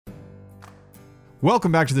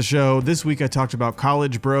Welcome back to the show. This week I talked about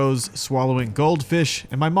college bros swallowing goldfish,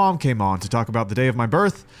 and my mom came on to talk about the day of my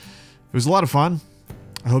birth. It was a lot of fun.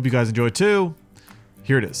 I hope you guys enjoyed too.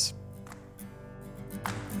 Here it is.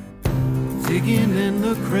 Digging in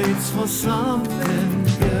the crates for something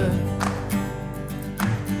good.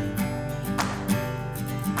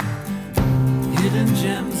 Hidden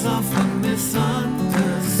gems often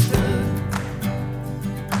misunderstood.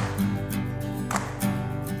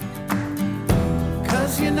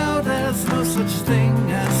 You know there's no such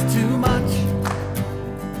thing as too much.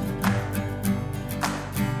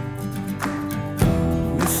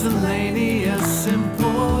 Miscellaneous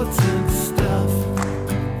important stuff.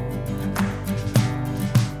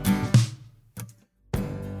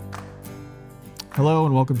 Hello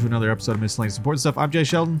and welcome to another episode of Miscellaneous Important Stuff. I'm Jay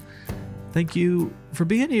Sheldon. Thank you for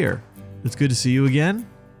being here. It's good to see you again.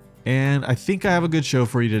 And I think I have a good show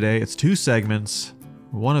for you today. It's two segments.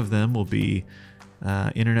 One of them will be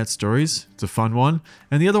internet stories. It's a fun one.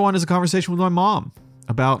 And the other one is a conversation with my mom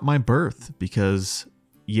about my birth, because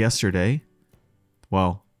yesterday,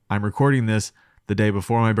 well, I'm recording this the day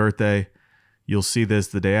before my birthday. You'll see this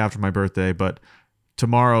the day after my birthday, but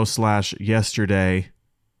tomorrow/yesterday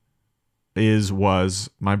was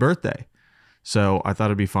my birthday. So I thought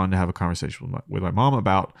it'd be fun to have a conversation with my mom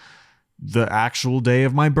about the actual day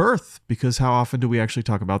of my birth, because how often do we actually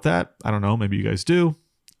talk about that? I don't know. Maybe you guys do.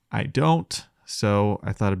 I don't. So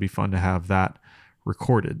I thought it'd be fun to have that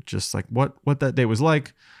recorded, just like what that day was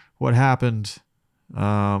like, what happened,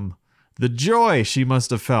 the joy she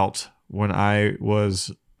must have felt when I was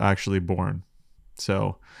actually born.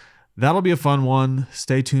 So that'll be a fun one.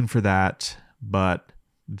 Stay tuned for that. But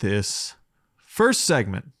this first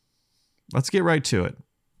segment, let's get right to it.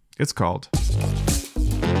 It's called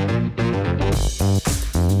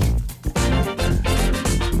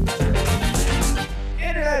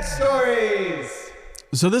Internet Stories.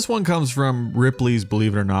 So this one comes from Ripley's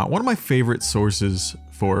Believe It or Not, one of my favorite sources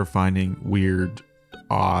for finding weird,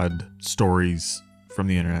 odd stories from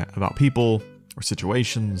the internet about people or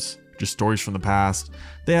situations, just stories from the past.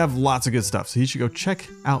 They have lots of good stuff, so you should go check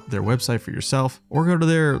out their website for yourself or go to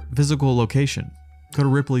their physical location. Go to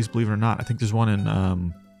Ripley's Believe It or Not. I think there's one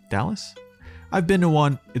in Dallas. I've been to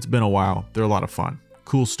one. It's been a while. They're a lot of fun.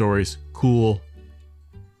 Cool stories, cool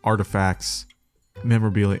artifacts,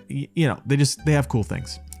 memorabilia. You know, they have cool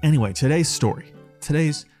things. Anyway, today's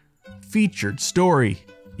featured story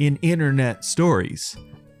in Internet Stories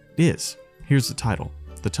here's the title.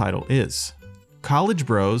 The title is College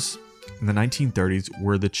Bros in the 1930s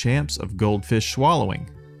were the champs of goldfish swallowing.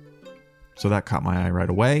 So that caught my eye right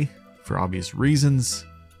away for obvious reasons,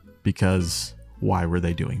 because why were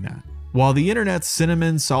they doing that? While the internet's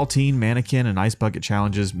cinnamon, saltine, mannequin, and ice bucket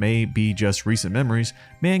challenges may be just recent memories,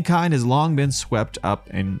 mankind has long been swept up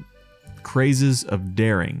in crazes of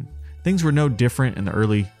daring. Things were no different in the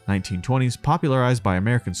early 1920s. Popularized by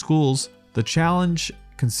American schools, the challenge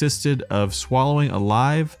consisted of swallowing a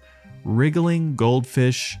live, wriggling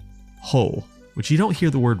goldfish whole, which you don't hear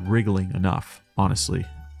the word wriggling enough, honestly,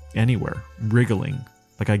 anywhere. Wriggling.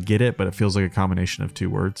 Like, I get it, but it feels like a combination of two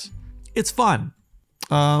words. It's fun.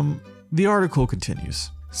 The article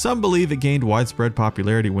continues. Some believe it gained widespread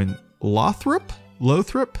popularity when Lothrop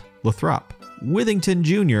Withington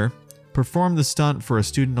Jr. performed the stunt for a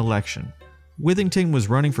student election. Withington was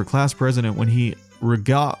running for class president when he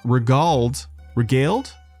regaled.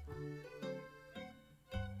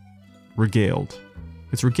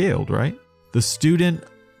 It's regaled, right? The student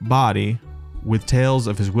body with tales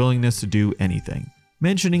of his willingness to do anything,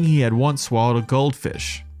 mentioning he had once swallowed a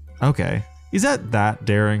goldfish. Okay. Is that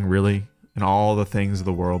daring, really? And all the things of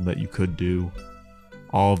the world that you could do?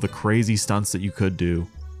 All of the crazy stunts that you could do?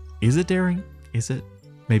 Is it daring? Is it?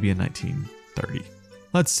 Maybe in 1930.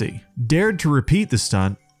 Let's see. Dared to repeat the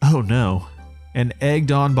stunt. Oh no. And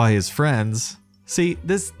egged on by his friends. See,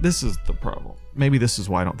 this is the problem. Maybe this is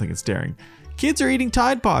why I don't think it's daring. Kids are eating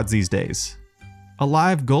Tide Pods these days. A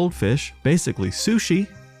live goldfish, basically sushi,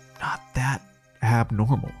 not that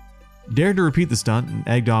abnormal. Dared to repeat the stunt and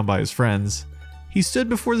egged on by his friends, he stood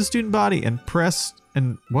before the student body and pressed.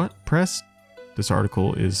 This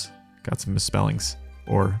article is got some misspellings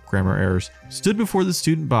or grammar errors. Stood before the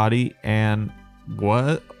student body and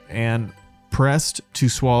pressed to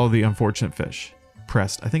swallow the unfortunate fish.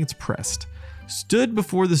 Pressed. I think it's pressed. Stood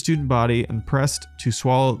before the student body and pressed to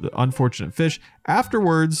swallow the unfortunate fish.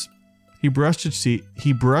 Afterwards, he brushed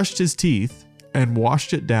his teeth and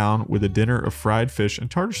washed it down with a dinner of fried fish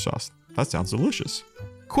and tartar sauce. That sounds delicious.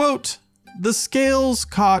 Quote, the scales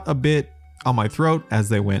caught a bit on my throat as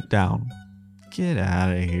they went down. Get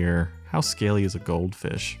out of here. How scaly is a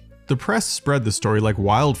goldfish? The press spread the story like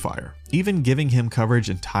wildfire, even giving him coverage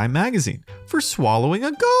in Time magazine for swallowing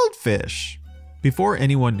a goldfish. Before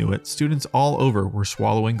anyone knew it, students all over were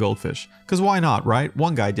swallowing goldfish. Because why not, right?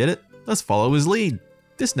 One guy did it. Let's follow his lead.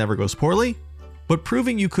 This never goes poorly. But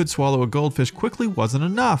proving you could swallow a goldfish quickly wasn't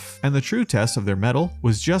enough, and the true test of their mettle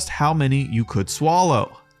was just how many you could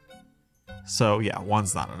swallow. So yeah,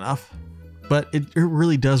 one's not enough. But it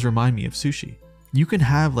really does remind me of sushi. You can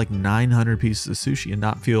have like 900 pieces of sushi and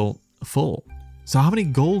not feel full. So how many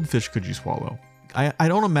goldfish could you swallow? I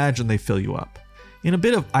don't imagine they fill you up. In a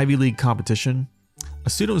bit of Ivy League competition, a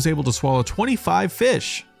student was able to swallow 25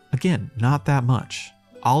 fish. Again, not that much.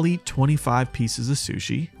 I'll eat 25 pieces of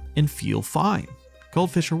sushi and feel fine.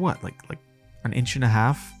 Goldfish are what, like an inch and a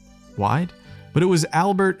half wide? But it was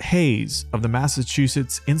Albert Hayes of the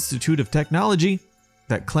Massachusetts Institute of Technology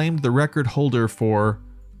that claimed the record holder for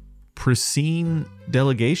piscine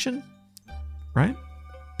delegation, right?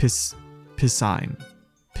 Piscine.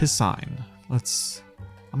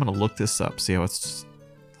 I'm gonna look this up, see how it's,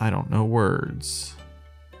 I don't know words.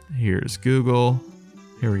 Here's Google.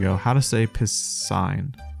 Here we go. How to say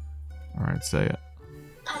piscine. All right, say it.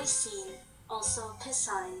 Piscine, also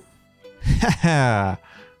piscine.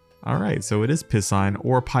 All right, so it is piscine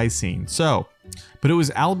or piscine. So, but it was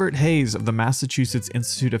Albert Hayes of the Massachusetts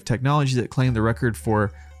Institute of Technology that claimed the record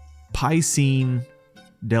for piscine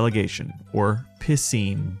delegation or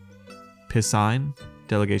piscine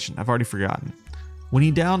delegation. I've already forgotten. When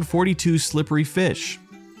he downed 42 slippery fish.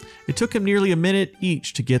 It took him nearly a minute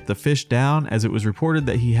each to get the fish down, as it was reported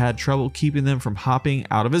that he had trouble keeping them from hopping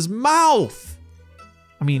out of his mouth.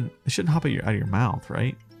 I mean, they shouldn't hop out of your mouth,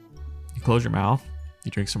 right? You close your mouth,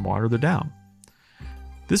 you drink some water, they're down.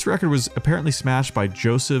 This record was apparently smashed by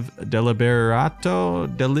Joseph Deliberato,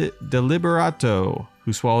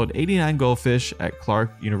 who swallowed 89 goldfish at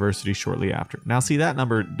Clark University shortly after. Now, see, that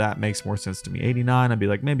number, that makes more sense to me. 89, I'd be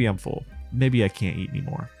like, maybe I'm full. Maybe I can't eat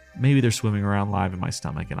anymore. Maybe they're swimming around live in my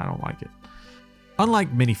stomach and I don't like it.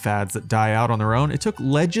 Unlike many fads that die out on their own, it took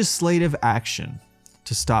legislative action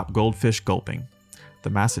to stop goldfish gulping. The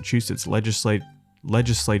Massachusetts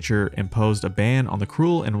legislature imposed a ban on the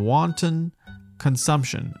cruel and wanton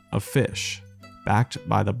consumption of fish, backed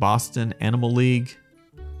by the Boston Animal League.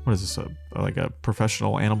 What is this, like a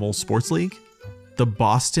professional animal sports league? The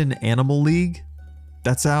Boston Animal League?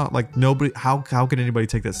 That's out like nobody, how can anybody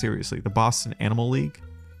take that seriously? The Boston Animal League?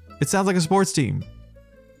 It sounds like a sports team,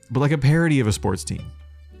 but like a parody of a sports team.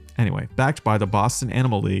 Anyway, backed by the Boston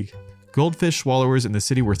Animal League, goldfish swallowers in the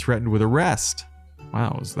city were threatened with arrest.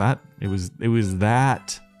 Wow, it was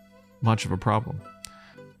that much of a problem.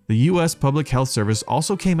 The U.S. Public Health Service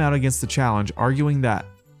also came out against the challenge, arguing that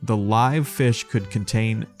the live fish could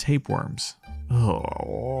contain tapeworms.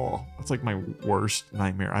 Oh, that's like my worst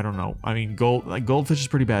nightmare. I don't know. I mean, goldfish is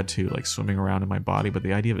pretty bad too, like swimming around in my body, but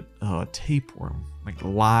the idea of it, a tapeworm, like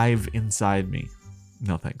live inside me.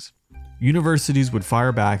 No thanks. Universities would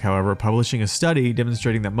fire back, however, publishing a study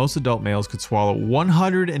demonstrating that most adult males could swallow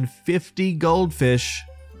 150 goldfish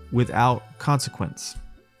without consequence.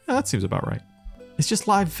 Yeah, that seems about right. It's just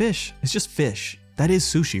live fish. It's just fish. That is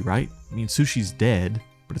sushi, right? I mean, sushi's dead,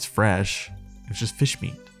 but it's fresh. It's just fish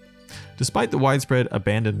meat. Despite the widespread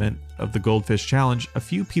abandonment of the goldfish challenge, a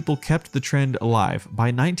few people kept the trend alive. By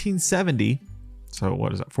 1970, so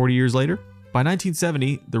what is that, 40 years later? By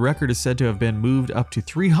 1970, the record is said to have been moved up to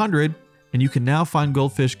 300, and you can now find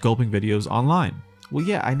goldfish gulping videos online. Well,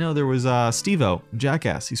 yeah, I know there was Steve-O,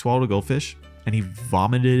 Jackass. He swallowed a goldfish, and he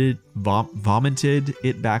vomited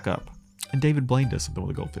it back up. And David Blaine does something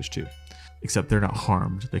with a goldfish too. Except they're not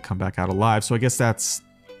harmed. They come back out alive, so I guess that's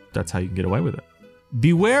how you can get away with it.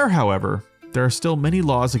 Beware, however, there are still many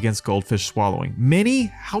laws against goldfish swallowing. Many?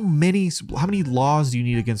 How many laws do you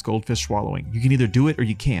need against goldfish swallowing? You can either do it or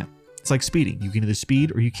you can't. It's like speeding. You can either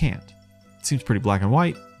speed or you can't. It seems pretty black and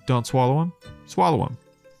white. Don't swallow him. Swallow him.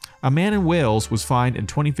 A man in Wales was fined in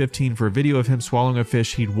 2015 for a video of him swallowing a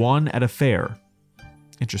fish he'd won at a fair.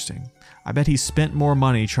 Interesting. I bet he spent more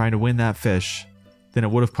money trying to win that fish than it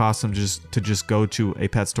would have cost him to just go to a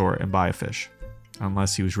pet store and buy a fish.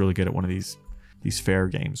 Unless he was really good at one of these fair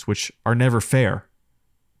games, which are never fair.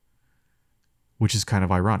 Which is kind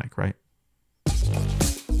of ironic, right?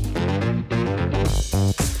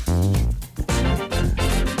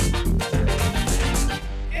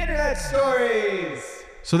 Internet stories!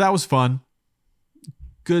 So that was fun.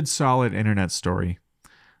 Good, solid internet story.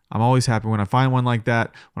 I'm always happy when I find one like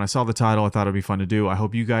that. When I saw the title, I thought it'd be fun to do. I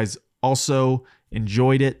hope you guys also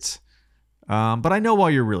enjoyed it. But I know why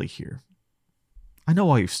you're really here. I know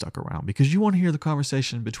why you've stuck around, because you want to hear the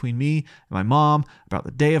conversation between me and my mom about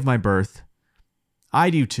the day of my birth. I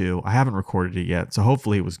do too. I haven't recorded it yet, so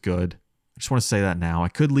hopefully it was good. I just want to say that now. I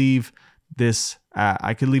could leave this.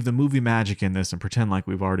 I could leave the movie magic in this and pretend like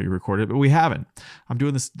we've already recorded, but we haven't. I'm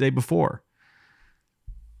doing this the day before.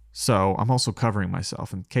 So I'm also covering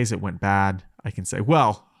myself. In case it went bad, I can say,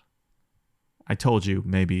 well, I told you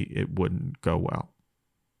maybe it wouldn't go well.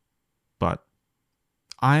 But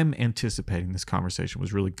I'm anticipating this conversation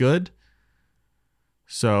was really good.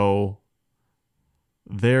 So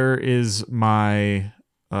there is my,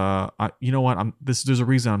 you know what? There's a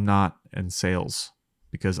reason I'm not in sales,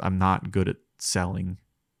 because I'm not good at selling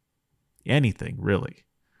anything really.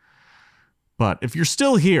 But if you're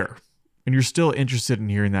still here and you're still interested in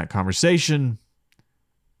hearing that conversation,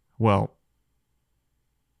 well,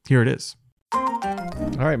 here it is.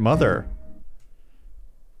 All right, Mother.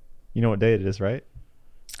 You know what day it is, right?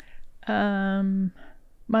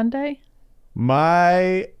 Monday.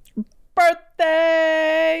 My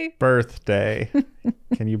Birthday.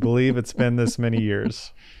 Can you believe it's been this many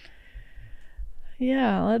years?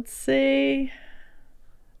 Yeah, let's see.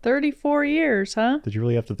 34 years, huh? Did you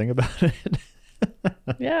really have to think about it?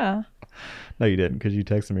 Yeah. No, you didn't, because you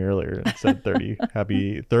texted me earlier and said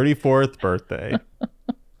happy 34th birthday.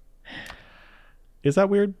 Is that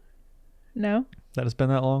weird No. that it's been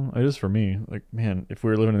that long? It is for me. Like, man, if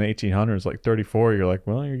we were living in the 1800s, like 34, you're like,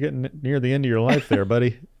 well, you're getting near the end of your life there,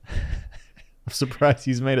 buddy. I'm surprised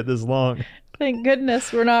he's made it this long. Thank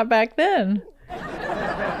goodness we're not back then.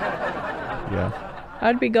 Yeah.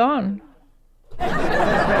 I'd be gone.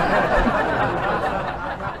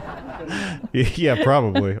 Yeah,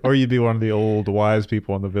 probably. Or you'd be one of the old wise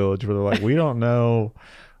people in the village where they're like, we don't know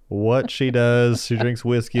what she does. She drinks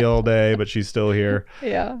whiskey all day, but she's still here.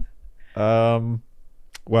 Yeah. Well,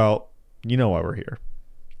 you know why we're here,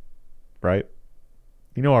 right?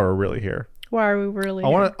 You know why we're really here. Why are we really I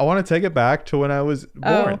want to take it back to when I was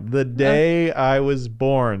born. The day I was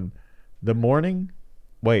born. The morning?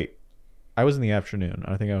 Wait. I was in the afternoon.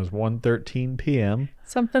 I think I was 1:13 p.m.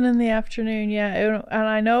 Something in the afternoon, yeah. And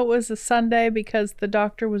I know it was a Sunday because the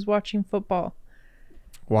doctor was watching football.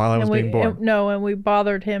 While I was being born? And we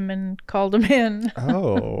bothered him and called him in.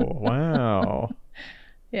 Oh, wow.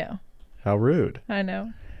 Yeah. How rude. I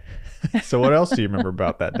know. So what else do you remember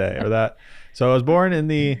about that day? So I was born in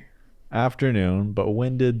the afternoon, but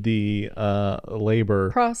when did the labor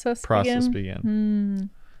process begin?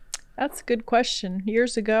 That's a good question.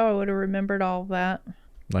 Years ago, I would have remembered all of that.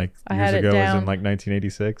 Like I years had it ago down. was in like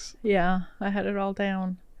 1986? Yeah, I had it all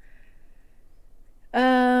down.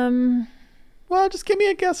 Well, just give me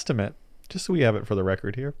a guesstimate, just so we have it for the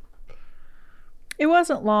record here. It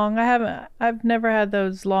wasn't long. I've never had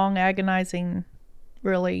those long, agonizing,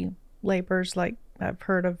 really labors like I've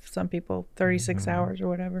heard of some people, 36 hours or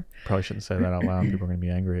whatever. Probably shouldn't say that out loud. People are going to be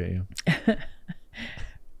angry at you.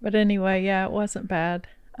 But anyway, yeah, it wasn't bad.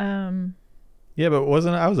 Yeah, but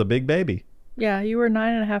I was a big baby. Yeah, you were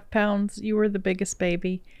 9.5 pounds. You were the biggest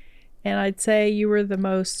baby. And I'd say you were the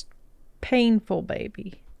most painful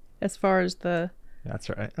baby as far as That's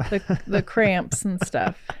right. the cramps and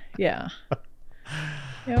stuff. Yeah.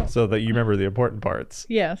 Yep. So that you remember the important parts.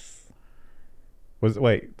 Yes. For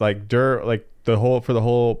the whole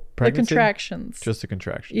pregnancy? The contractions. Just the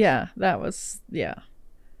contractions. Yeah, yeah.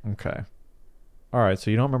 Okay. All right,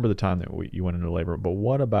 so you don't remember the time that you went into labor, but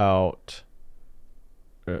what about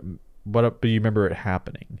but you remember it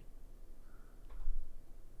happening?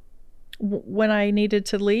 When I needed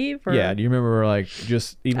to leave? Or? Yeah, do you remember, like,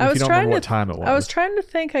 just even if you don't remember what time it was? I was trying to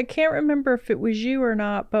think. I can't remember if it was you or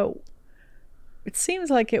not, but it seems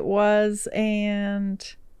like it was, and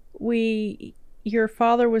your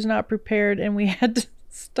father was not prepared, and we had to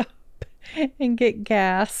stop and get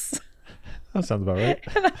gas. That sounds about right.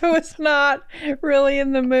 And I was not really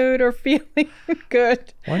in the mood or feeling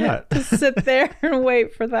good. Why not? To sit there and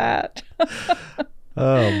wait for that.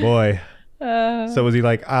 Oh boy. So was he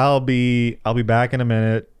like, I'll be back in a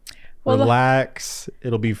minute. Well, relax.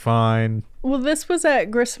 It'll be fine. Well, this was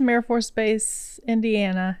at Grissom Air Force Base,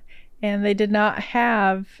 Indiana, and they did not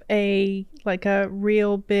have a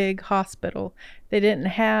real big hospital. They didn't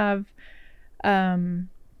have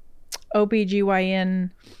OBGYN,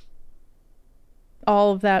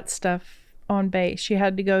 all of that stuff on base. You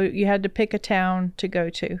had to pick a town to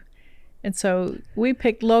go to. And so we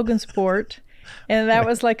picked Logansport, and that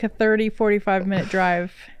was like a 45 minute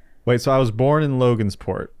drive. Wait, so I was born in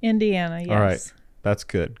Logansport, Indiana, yes. All right. That's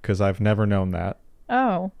good, because I've never known that.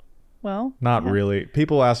 Oh, well. Not really.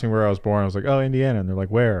 People ask me where I was born. I was like, oh, Indiana. And they're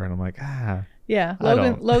like, where? And I'm like, Yeah,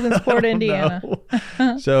 Logansport, Indiana.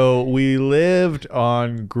 So we lived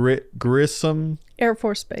on Grissom Air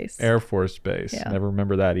Force Base. Yeah. Never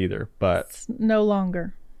remember that either. But it's no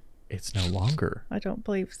longer. It's no longer. I don't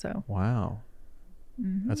believe so. Wow.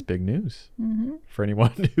 Mm-hmm. That's big news Mm-hmm. for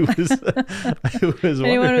anyone who was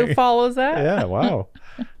Anyone wondering. who follows that? Yeah, wow.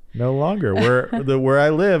 No longer. Where I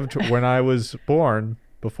lived when I was born,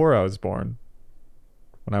 before I was born,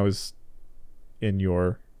 when I was in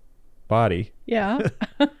your body, Yeah.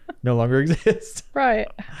 no longer exists. Right.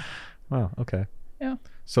 Wow, okay. Yeah.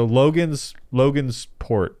 So Logan's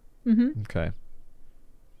Port. Mm-hmm. Okay.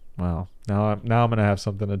 Wow. Now I'm gonna have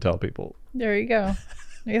something to tell people. There you go.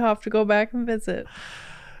 You'll have to go back and visit.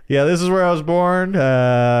 Yeah, this is where I was born.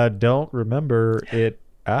 Don't remember it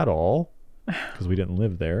at all because we didn't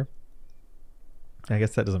live there. I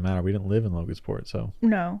guess that doesn't matter. We didn't live in Logansport, so.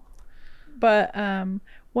 No. But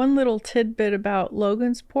one little tidbit about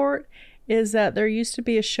Logansport is that there used to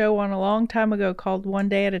be a show on a long time ago called One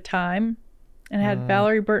Day at a Time, and it had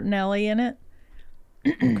Valerie Bertinelli in it.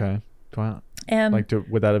 Okay. Wow. And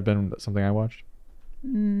Would that have been something I watched?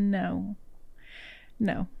 no.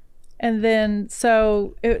 And then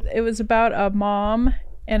so it was about a mom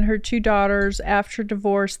and her two daughters. After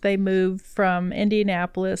divorce, they moved from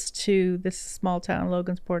Indianapolis to this small town,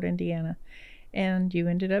 Logansport, Indiana. And you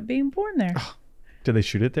ended up being born there. Did they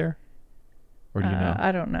shoot it there? Or do you know?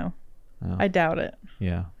 I don't know. Oh. I doubt it.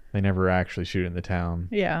 Yeah. They never actually shoot in the town.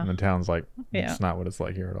 Yeah. And the town's like, Yeah. it's not what it's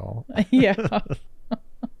like here at all. Yeah.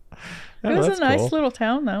 Oh, It was that's a nice cool. little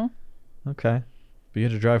town, though. Okay. But you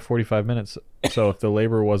had to drive 45 minutes. So if the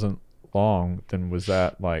labor wasn't long, then was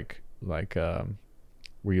that like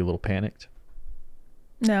were you a little panicked?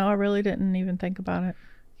 No, I really didn't even think about it.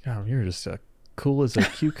 God, you're just cool as a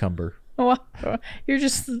cucumber. Well,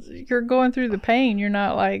 you're going through the pain. You're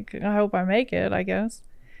not like, I hope I make it, I guess.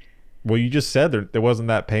 Well, you just said that it wasn't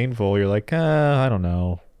that painful. You're like, I don't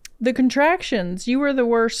know. The contractions, you were the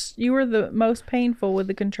worst. You were the most painful with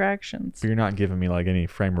the contractions. But you're not giving me like any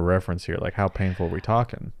frame of reference here. Like, how painful are we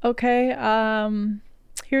talking? Okay,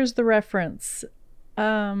 here's the reference.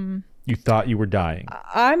 You thought you were dying.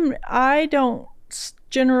 I don't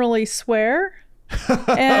generally swear.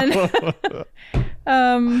 And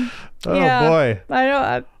Oh yeah, boy. I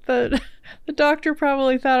don't. The doctor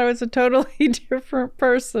probably thought I was a totally different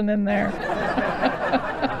person in there.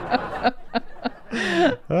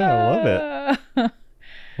 Oh, I love it.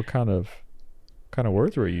 What kind of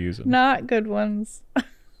words were you using? Not good ones.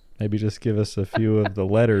 Maybe just give us a few of the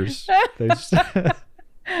letters. They just,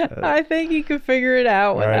 I think you could figure it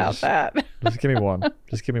out right, without just- that. just give me one.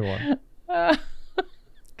 Just give me one.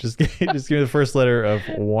 Just give me the first letter of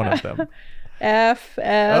one of them. F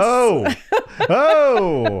S. Oh.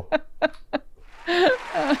 Oh.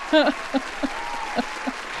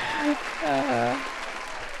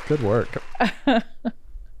 Good work.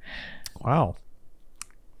 Wow.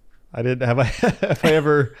 I didn't have have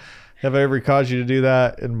I ever caused you to do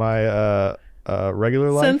that in my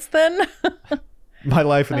regular life? Since then, My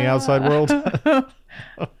life in the outside world?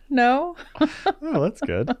 no. Oh, that's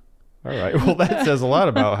good. All right. Well, that says a lot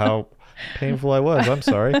about how painful I was. I'm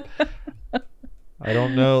sorry. I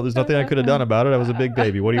don't know. There's nothing I could have done about it. I was a big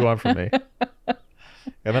baby. What do you want from me?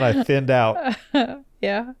 And then I thinned out.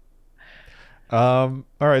 Yeah. All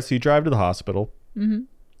right. So you drive to the hospital. Mm-hmm.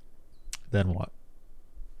 Then what?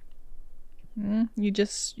 You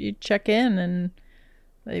check in and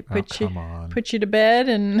they put come on. you to bed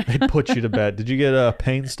and They put you to bed. Did you get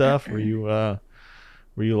pain stuff? Were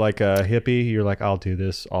you like a hippie? You're like, I'll do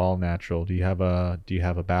this all natural. Do you have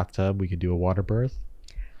a bathtub? We could do a water birth.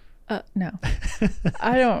 no.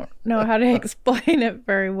 I don't know how to explain it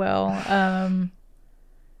very well.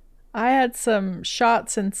 I had some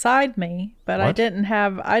shots inside me, but I What? didn't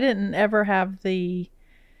ever have the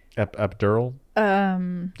Epidural?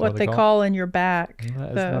 what they they call it? call in your back.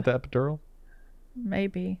 Isn't that the epidural?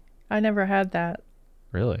 Maybe. I never had that.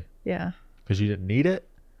 Really? Yeah. Because you didn't need it?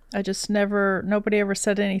 I just nobody ever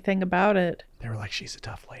said anything about it. They were like, she's a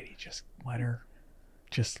tough lady. Just let her.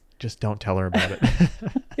 Just don't tell her about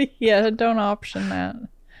it. Yeah, don't option that.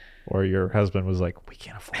 Or your husband was like, we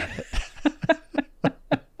can't afford it.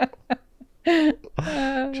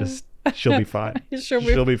 Just, she'll be fine.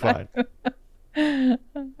 She'll be fine.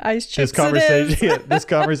 Ice This chips it is. this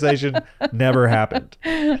conversation never happened.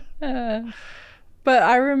 But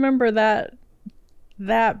I remember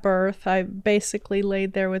that birth, I basically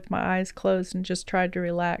laid there with my eyes closed and just tried to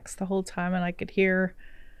relax the whole time, and I could hear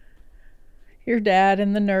your dad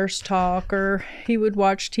and the nurse talk, or he would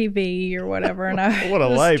watch TV or whatever, and I What a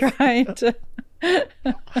was life. trying to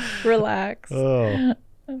relax. Oh,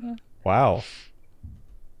 wow.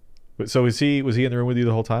 So was he in the room with you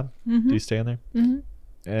the whole time? Mhm. Did you stay in there? Mhm.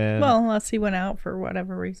 And Well, unless he went out for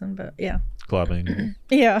whatever reason, but yeah. clubbing.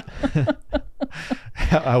 Yeah.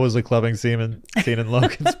 I was a clubbing scene in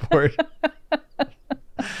Logansport.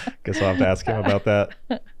 Guess I'll have to ask him about that.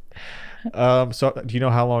 So do you know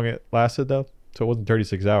how long it lasted though? So it wasn't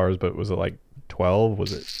 36 hours, but was it like 12?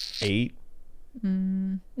 Was it 8?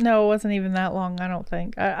 No, it wasn't even that long, I don't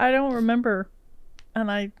think. I don't remember.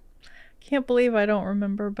 And I can't believe I don't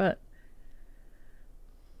remember, but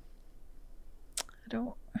I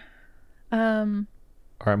don't.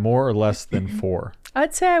 All right, more or less than 4?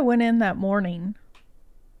 I'd say I went in that morning.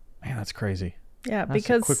 Man, that's crazy. Yeah, That's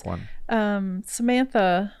because a quick one.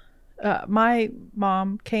 Samantha, my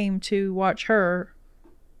mom came to watch her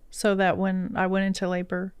so that when I went into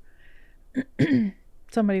labor,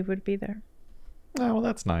 somebody would be there. Oh, well,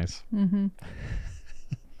 that's nice.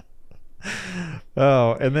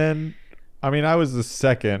 Oh, and then, I mean, I was the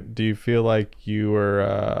second. Do you feel like you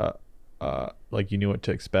were, like you knew what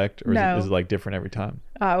to expect? Or No. is it like different every time?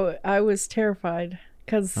 I was terrified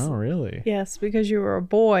because, Oh, really? yes, because you were a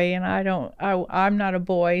boy and I'm not a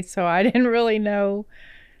boy, so I didn't really know.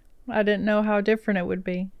 I didn't know how different it would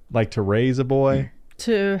be Like to raise a boy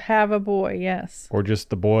to have a boy. Yes. or just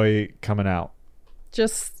the boy coming out?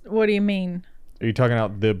 Just, what do you mean? Are you talking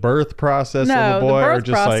about the birth process No, of a the boy or birth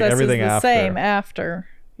just like process everything is the after? same after.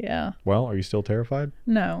 Yeah. Well, are you still terrified?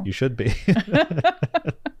 No. You should be.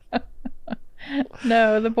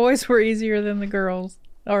 No, the boys were easier than the girls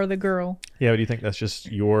or the girl. Yeah, but do you think that's just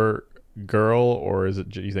your girl, or is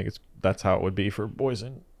it you think that's how it would be for boys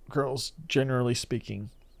and girls generally speaking?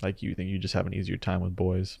 Like you think you just have an easier time with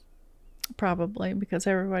boys? Probably because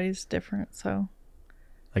everybody's different. So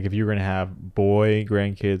Like if you were gonna have boy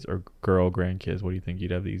grandkids or girl grandkids, what do you think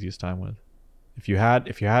you'd have the easiest time with? If you had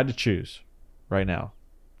to choose right now,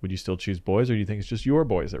 would you still choose boys, or do you think it's just your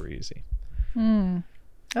boys that were easy?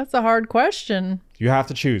 that's a hard question. You have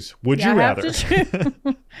to choose. Would you I rather? have to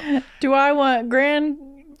choose. Do I want grand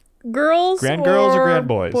girls or grand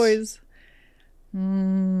boys? Boys.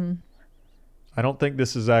 I don't think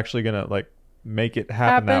this is actually gonna like make it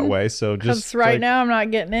happen that way. So Because just right like, now I'm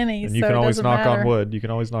not getting any. and you so can it always doesn't knock on matter. wood. You can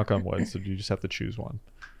always knock on wood. So you just have to choose one.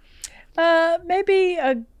 Maybe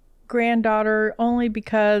a granddaughter, only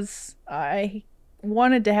because I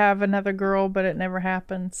wanted to have another girl, but it never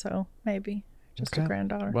happened. So maybe just a Okay.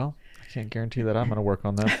 granddaughter. Well, I can't guarantee that I'm going to work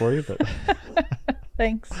on that for you, but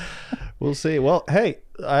Thanks. we'll see. Well, hey,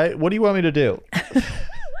 what do you want me to do?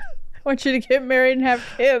 I want you to get married and have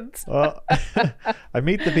kids. Well, I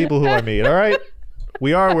meet the people who I meet. All right,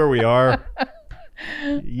 we are where we are.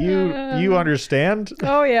 You understand?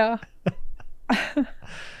 Oh yeah.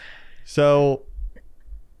 So,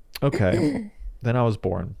 okay, then I was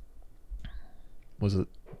born. Was it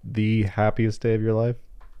the happiest day of your life?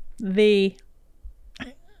 That's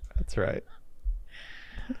right.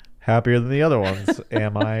 Happier than the other ones.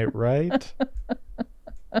 Am I right?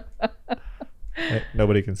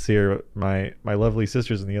 Nobody can see her. My lovely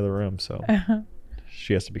sister's in the other room, so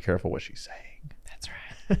she has to be careful what she's saying. That's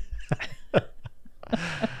right.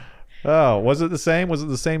 Oh, was it the same? Was it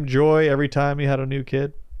the same joy every time you had a new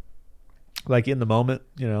kid? Like in the moment,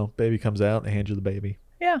 baby comes out, they hand you the baby.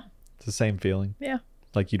 Yeah. It's the same feeling. Yeah.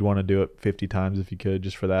 Like you'd want to do it 50 times if you could,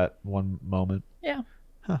 just for that one moment. Yeah.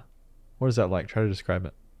 What is that like? Try to describe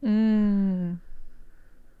it Mm.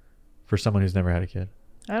 for someone who's never had a kid.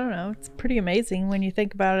 I don't know. It's pretty amazing when you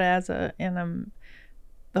think about it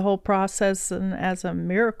the whole process and as a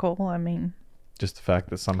miracle. I mean, Just the fact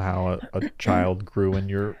that somehow a child grew in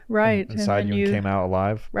your right inside and you and came out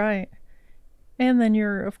alive. Right. And then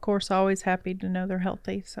you're of course always happy to know they're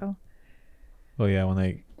healthy. So. Well, yeah,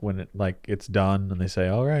 when it like it's done and they say,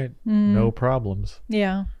 "All right, no problems."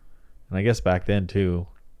 Yeah. And I guess back then too,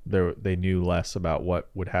 they knew less about what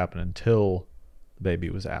would happen until the baby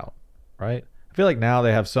was out, right? I feel like now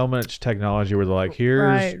they have so much technology where they're like,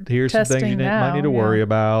 here's some things Testing you might now, need to worry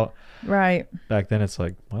about. Right. Back then it's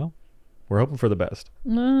like, well, we're hoping for the best.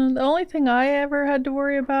 The only thing I ever had to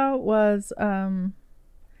worry about was I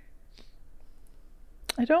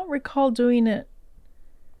don't recall doing it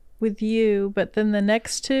with you, but then the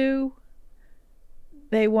next two,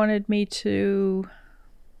 they wanted me to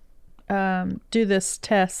do this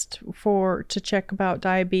test to check about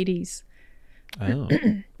diabetes Oh.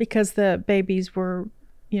 because the babies were,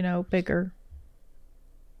 bigger.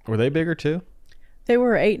 Were they bigger too? They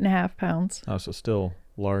were 8.5 pounds. Oh, so still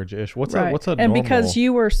large-ish. What's Right. a and normal? because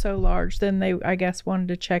you were so large, then they, I guess, wanted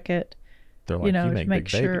to check it. They're like, you to make make big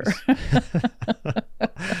sure. babies.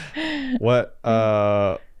 What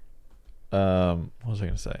was I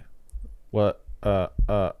gonna say?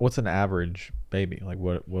 What's an average baby? Like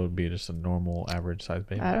what would be just a normal average size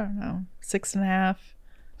baby? I don't know, 6.5.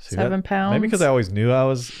 See, 7 pounds. Maybe because I always knew I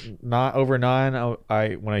was not over 9.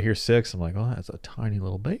 I when I hear 6, I'm like, oh, that's a tiny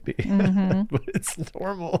little baby. Mm-hmm. But it's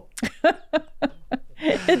normal.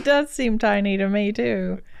 It does seem tiny to me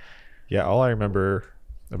too. Yeah, all I remember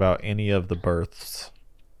about any of the births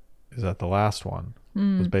is that the last one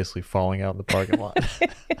was basically falling out in the parking lot.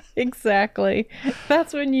 Exactly.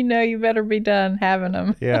 That's when you know you better be done having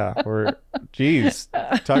them. Yeah, or geez,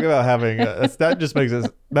 talk about having that just makes us.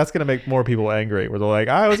 That's gonna make more people angry. Where they're like,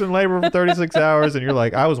 I was in labor for 36 hours, and you're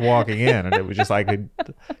like, I was walking in, and it was just like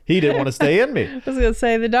he didn't want to stay in me. I was gonna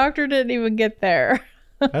say the doctor didn't even get there.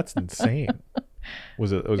 That's insane.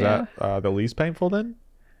 Was that the least painful then?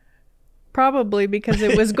 Probably because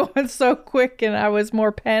it was going so quick and I was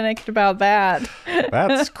more panicked about that.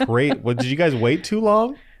 That's great. Well, did you guys wait too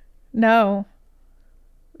long? No,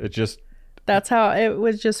 It just that's how it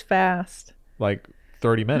was, just fast. like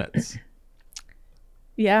 30 minutes.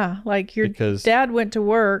 Yeah, like your Because- dad went to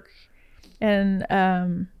work and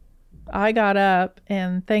I got up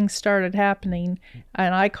and things started happening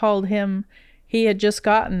and I called him. He had just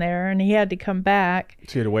gotten there and he had to come back.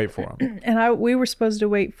 So you had to wait for him. And we were supposed to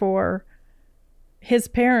wait for his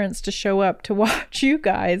parents to show up to watch you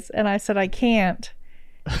guys, and I said I can't.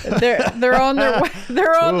 They're on their way.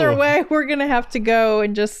 They're on their Ooh. way. We're gonna have to go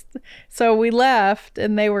and just. So we left,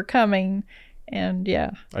 and they were coming, and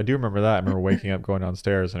yeah, I do remember that. I remember waking up, going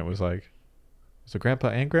downstairs, and it was like, so grandpa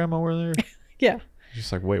and grandma were there? yeah,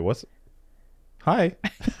 Just like, wait, what's? Hi.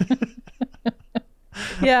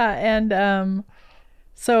 yeah, and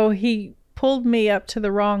so he pulled me up to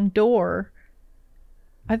the wrong door.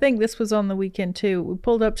 I think this was on the weekend too. We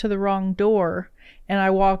pulled up to the wrong door and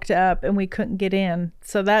I walked up and we couldn't get in.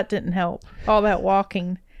 So that didn't help. All that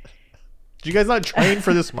walking. Did you guys not train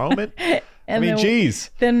for this moment? I And mean, then,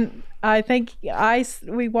 geez. then I think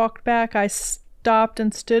we walked back. I stopped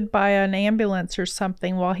and stood by an ambulance or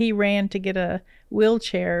something while he ran to get a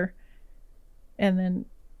wheelchair and then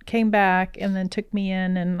came back and then took me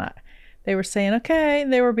in and they were saying, okay.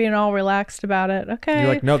 They were being all relaxed about it. Okay. You're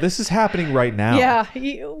like, no, this is happening right now. Yeah.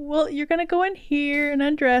 You're going to go in here and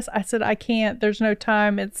undress. I said, I can't. There's no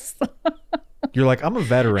time. It's. You're like, I'm a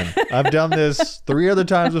veteran. I've done this 3 other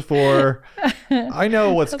times before. I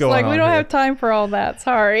know what's It's going like, on we don't here. have time for all that.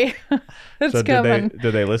 Sorry. It's So coming.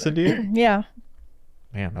 did they listen to you? Yeah.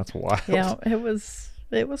 Man, that's wild. Yeah. It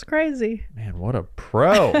was crazy. Man, what a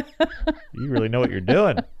pro. You really know what you're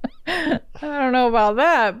doing. I don't know about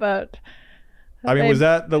that, but. I mean, they- was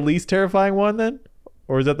that the least terrifying one then?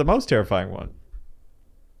 Or is that the most terrifying one?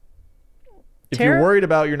 If you're worried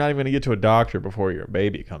about you're not even going to get to a doctor before your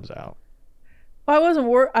baby comes out. Well, I wasn't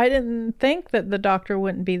worried. I didn't think that the doctor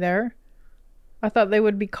wouldn't be there. I thought they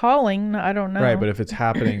would be calling. I don't know. Right, but if it's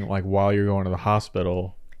happening like while you're going to the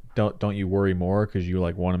hospital, don't you worry more because you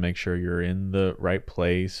like want to make sure you're in the right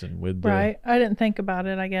place and with the Right. I didn't think about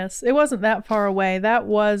it, I guess. It wasn't that far away. That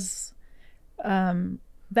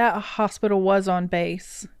hospital was on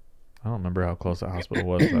base. I don't remember how close that hospital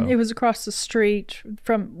was though. It was across the street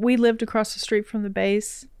we lived across the street from the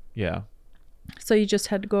base. Yeah. So you just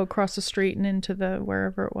had to go across the street and into the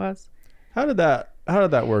wherever it was. How did that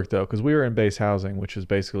work though? Because we were in base housing, which is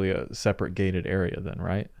basically a separate gated area then,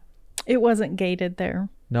 right? It wasn't gated there.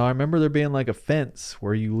 No, I remember there being like a fence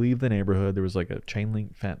where you leave the neighborhood. There was like a chain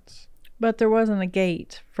link fence. But there wasn't a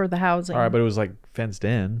gate for the housing. All right, but it was like fenced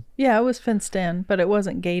in. Yeah, it was fenced in, but it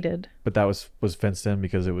wasn't gated. But that was fenced in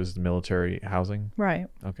because it was military housing. Right.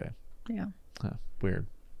 Okay. Yeah. Huh, weird.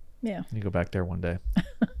 Yeah. You go back there one day.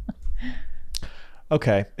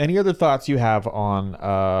 Okay. Any other thoughts you have on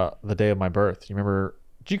the day of my birth? You remember?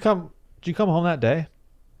 Did you come home that day?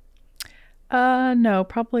 No,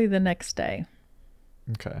 probably the next day.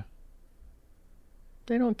 Okay.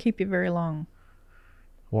 They don't keep you very long.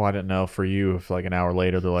 Well, I didn't know for you if like an hour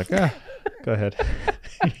later they're like, go ahead.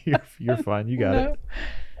 you're fine. You got it.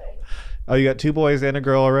 Oh, you got 2 boys and a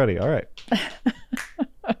girl already. All right.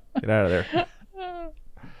 Get out of there.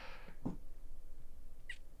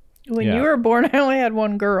 When Yeah. you were born, I only had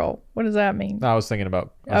 1 girl. What does that mean? No, I was still thinking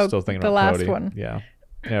the about last Cody. one. Yeah.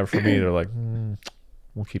 Yeah. For me, they're like,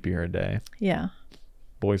 we'll keep you here a day. Yeah.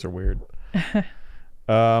 Boys are weird.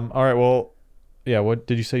 All right. Well, yeah. What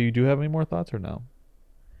did you say? You do have any more thoughts or no?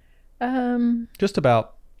 Just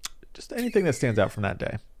anything that stands out from that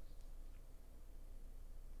day.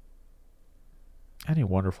 Any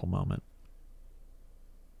wonderful moment.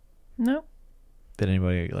 No. Did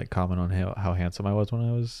anybody like comment on how handsome I was when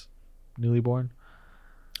I was newly born?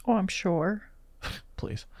 Oh, I'm sure.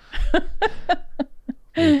 Please.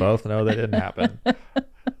 We both know that didn't happen.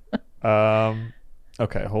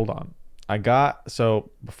 Okay, hold on. So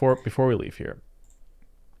before we leave here,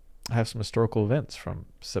 I have some historical events from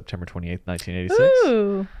September 28th, 1986.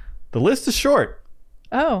 Ooh. The list is short.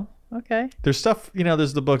 Oh, okay. There's stuff,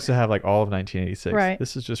 there's the books that have like all of 1986. Right.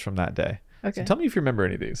 This is just from that day. Okay. So tell me if you remember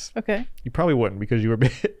any of these. Okay. You probably wouldn't because you were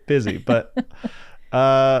busy, but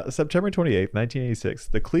September 28th, 1986,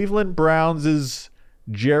 the Cleveland Browns'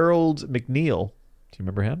 Gerald McNeil, do you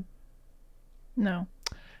remember him? No.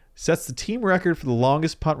 Sets the team record for the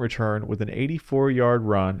longest punt return with an 84-yard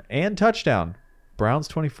run and touchdown. Browns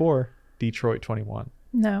 24, Detroit 21.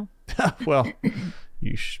 No. Well,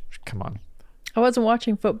 come on. I wasn't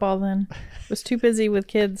watching football then. I was too busy with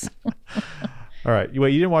kids. All right.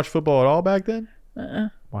 Wait, you didn't watch football at all back then?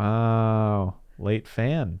 Wow. Late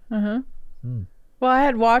fan. Well, I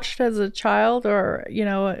had watched as a child or,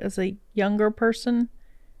 as a younger person.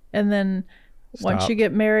 And then once you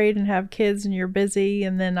get married and have kids and you're busy.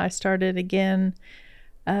 And then I started again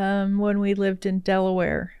when we lived in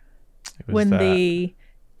Delaware. When the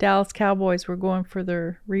Dallas Cowboys were going for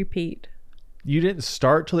their repeat. You didn't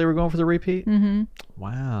start till they were going for the repeat? Mm-hmm.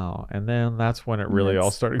 Wow. And then that's when it really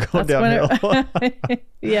all started going downhill.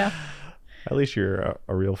 Yeah. At least you're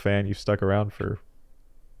a real fan. You've stuck around for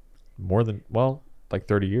more than, like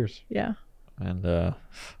 30 years. Yeah. And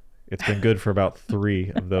it's been good for about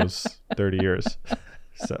 3 of those 30 years.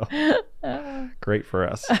 So great for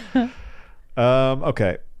us.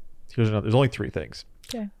 Okay. Here's another. There's only 3 things.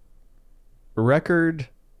 Okay. Record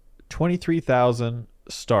 23,000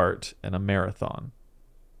 start in a marathon.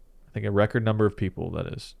 I think a record number of people, that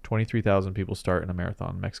is 23,000 people start in a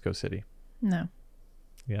marathon in Mexico City. No.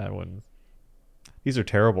 Yeah, I wouldn't. These are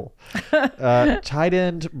terrible. Tight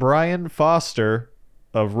end Brian Foster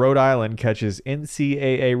of Rhode Island catches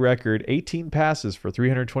NCAA record 18 passes for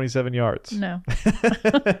 327 yards. No.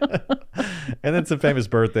 And then some famous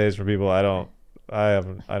birthdays from people I don't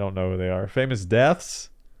know who they are. Famous deaths.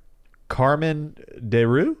 Carmen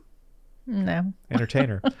Deru, No.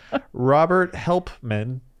 entertainer. Robert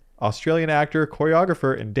Helpman, Australian actor,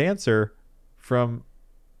 choreographer, and dancer from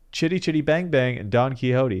Chitty Chitty Bang Bang and Don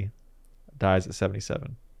Quixote, dies at 77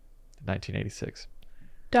 in 1986.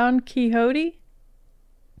 Don Quixote?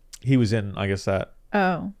 He was in, I guess, that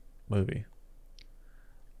Oh. movie.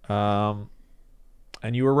 And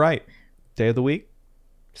you were right. Day of the week?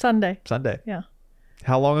 Sunday. Sunday. Yeah.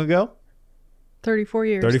 How long ago? 34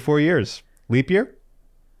 years. 34 years. Leap year?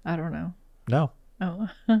 I don't know. No. Oh.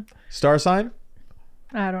 Star sign?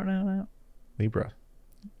 I don't know. No. Libra.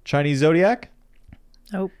 Chinese zodiac?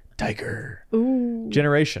 Nope. Tiger. Ooh.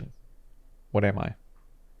 Generation. What am I?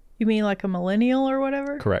 You mean like a millennial or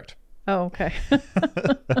whatever? Correct. Oh, okay.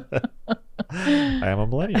 I am a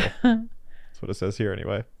millennial. That's what it says here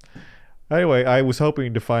anyway. Anyway, I was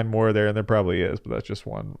hoping to find more there, and there probably is, but that's just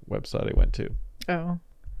one website I went to. Oh.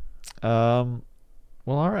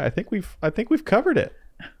 Well, all right. I think we've covered it.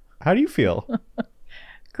 How do you feel?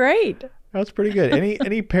 Great. That's pretty good.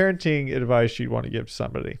 Any parenting advice you'd want to give to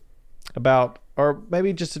somebody about, or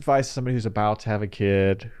maybe just advice to somebody who's about to have a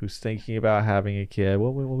kid, who's thinking about having a kid?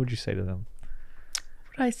 What would you say to them?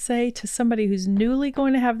 What would I say to somebody who's newly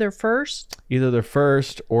going to have their first? Either their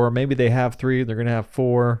first, or maybe they have 3, they're going to have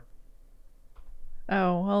 4.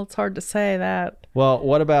 Oh, well, it's hard to say that. Well,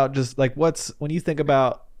 what about just like when you think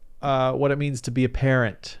about what it means to be a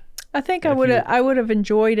parent? I think I would have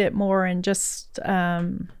enjoyed it more and just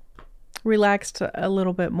relaxed a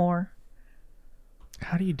little bit more.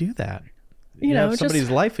 How do you do that? You know, have somebody's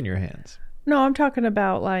life in your hands. No, I'm talking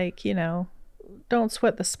about like, don't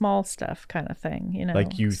sweat the small stuff kind of thing,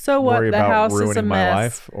 Like you so worry what, the about house ruining is a my mess.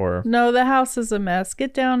 life, or No, the house is a mess.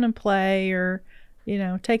 Get down and play, or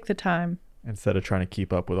take the time. instead of trying to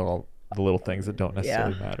keep up with all the little things that don't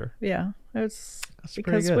necessarily matter. Yeah, it's That's pretty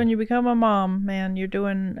because good. when you become a mom, man, you're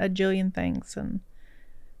doing a jillion things and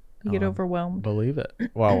you get overwhelmed. Believe it.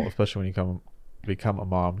 Well, especially when you become a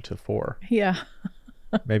mom to 4. Yeah.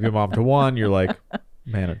 Maybe a mom to 1, you're like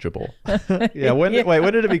manageable. Yeah. When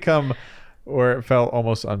did it become, or it felt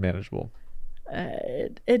almost unmanageable?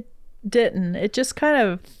 It didn't. It just kind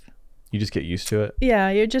of. You just get used to it. Yeah,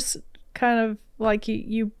 you're just kind of like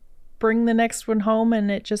you bring the next one home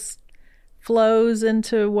and it just flows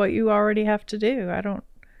into what you already have to do.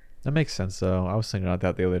 That makes sense, though. I was thinking about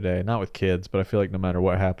that the other day. Not with kids, but I feel like no matter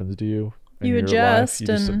what happens to you, in you your adjust life, you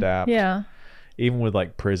just and adapt. Yeah. Even with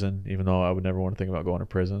like prison, even though I would never want to think about going to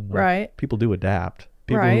prison. Like, Right. People do adapt.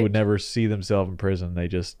 People who Right. would never see themselves in prison,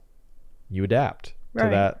 you adapt to Right.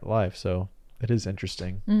 that life. So it is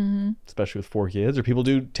interesting, Mm-hmm. especially with 4 kids, or people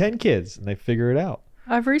do 10 kids and they figure it out.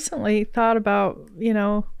 I've recently thought about,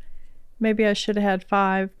 maybe I should have had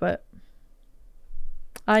 5, but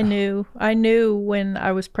I knew when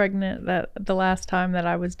I was pregnant that the last time that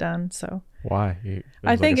I was done. So Why?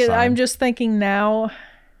 I think I'm just thinking now,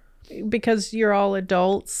 because you're all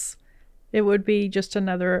adults, it would be just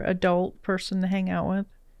another adult person to hang out with.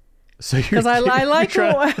 So because I like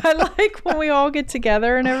when we all get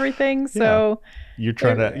together and everything. So you're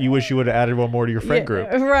trying to. You wish you would have added one more to your friend group,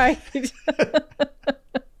 right?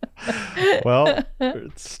 Well,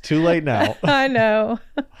 it's too late now. I know.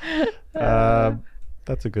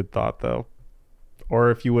 That's a good thought, though. Or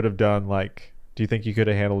if you would have done like, do you think you could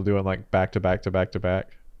have handled doing like back to back to back to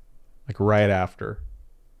back, like right after?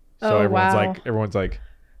 So everyone's like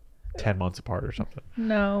 10 months apart or something.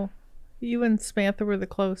 No, you and Samantha were the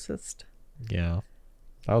closest. Yeah,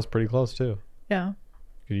 that was pretty close too. Yeah,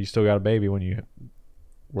 because you still got a baby when you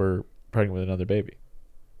were pregnant with another baby,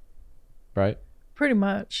 right? Pretty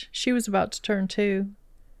much. She was about to turn 2.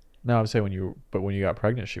 No, I'm saying when you got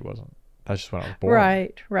pregnant, she wasn't. That's just when I was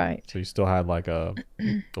born. Right. So you still had like a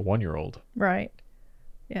 1-year-old. Right.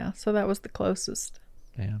 Yeah. So that was the closest.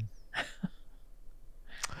 Man.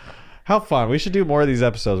 How fun. We should do more of these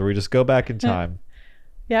episodes where we just go back in time.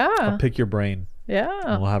 Yeah. I'll pick your brain. Yeah.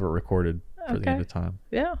 And we'll have it recorded for the end of time.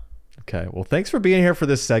 Yeah. Okay. Well, thanks for being here for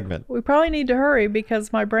this segment. We probably need to hurry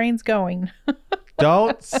because my brain's going.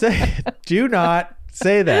 Don't say it. Do not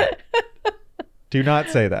say that. Do not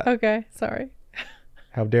say that. Okay. Sorry.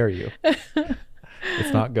 How dare you?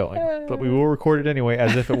 It's not going. But we will record it anyway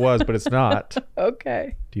as if it was, but it's not.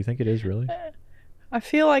 Okay. Do you think it is really? I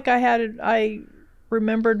feel like I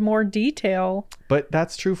remembered more detail. But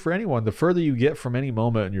that's true for anyone. The further you get from any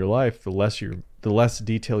moment in your life, the less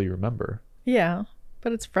detail you remember. Yeah.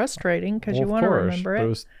 But it's frustrating because you want to remember it. But it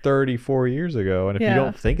was 34 years ago. And if you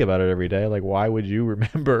don't think about it every day, like why would you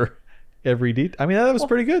remember every detail? I mean, that was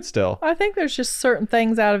pretty good still. I think there's just certain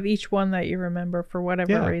things out of each one that you remember for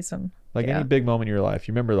whatever reason. Like any big moment in your life,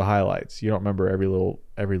 you remember the highlights. You don't remember every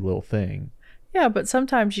little thing. Yeah, but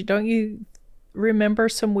sometimes you remember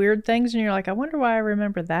some weird things and you're like, I wonder why I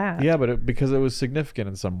remember that. Yeah, but because it was significant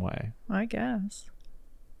in some way. I guess.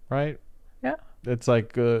 Right? Yeah. It's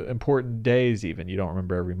like important days even. You don't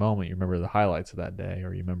remember every moment. You remember the highlights of that day,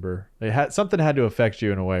 or you remember something had to affect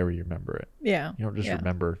you in a way where you remember it. Yeah. You don't just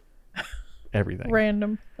remember everything.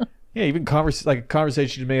 Random. Yeah, even like a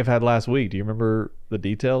conversation you may have had last week. Do you remember the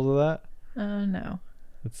details of that? No.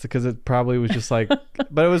 It's because it probably was just like,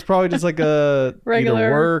 but it was probably just like a regular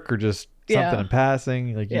either work or just something in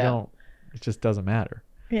passing. Like you don't, it just doesn't matter.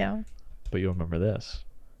 Yeah. But you'll remember this.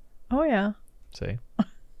 Oh yeah. See,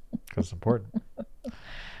 because it's important.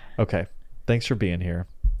 Okay. Thanks for being here.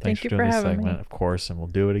 Thanks for doing this having segment, me. of course, and we'll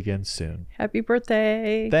do it again soon. Happy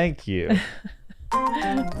birthday. Thank you.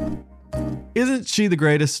 Isn't she the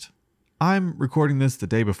greatest? I'm recording this the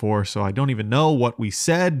day before, so I don't even know what we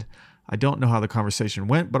said. I don't know how the conversation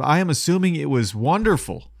went, but I am assuming it was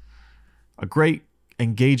wonderful. A great,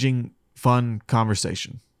 engaging, fun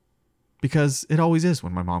conversation. Because it always is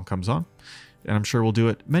when my mom comes on. And I'm sure we'll do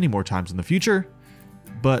it many more times in the future.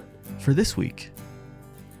 But for this week,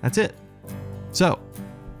 that's it. So,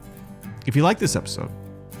 if you like this episode,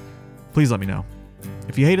 please let me know.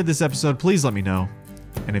 If you hated this episode, please let me know.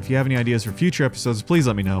 And if you have any ideas for future episodes, please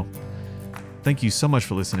let me know. Thank you so much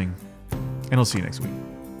for listening, and I'll see you next week.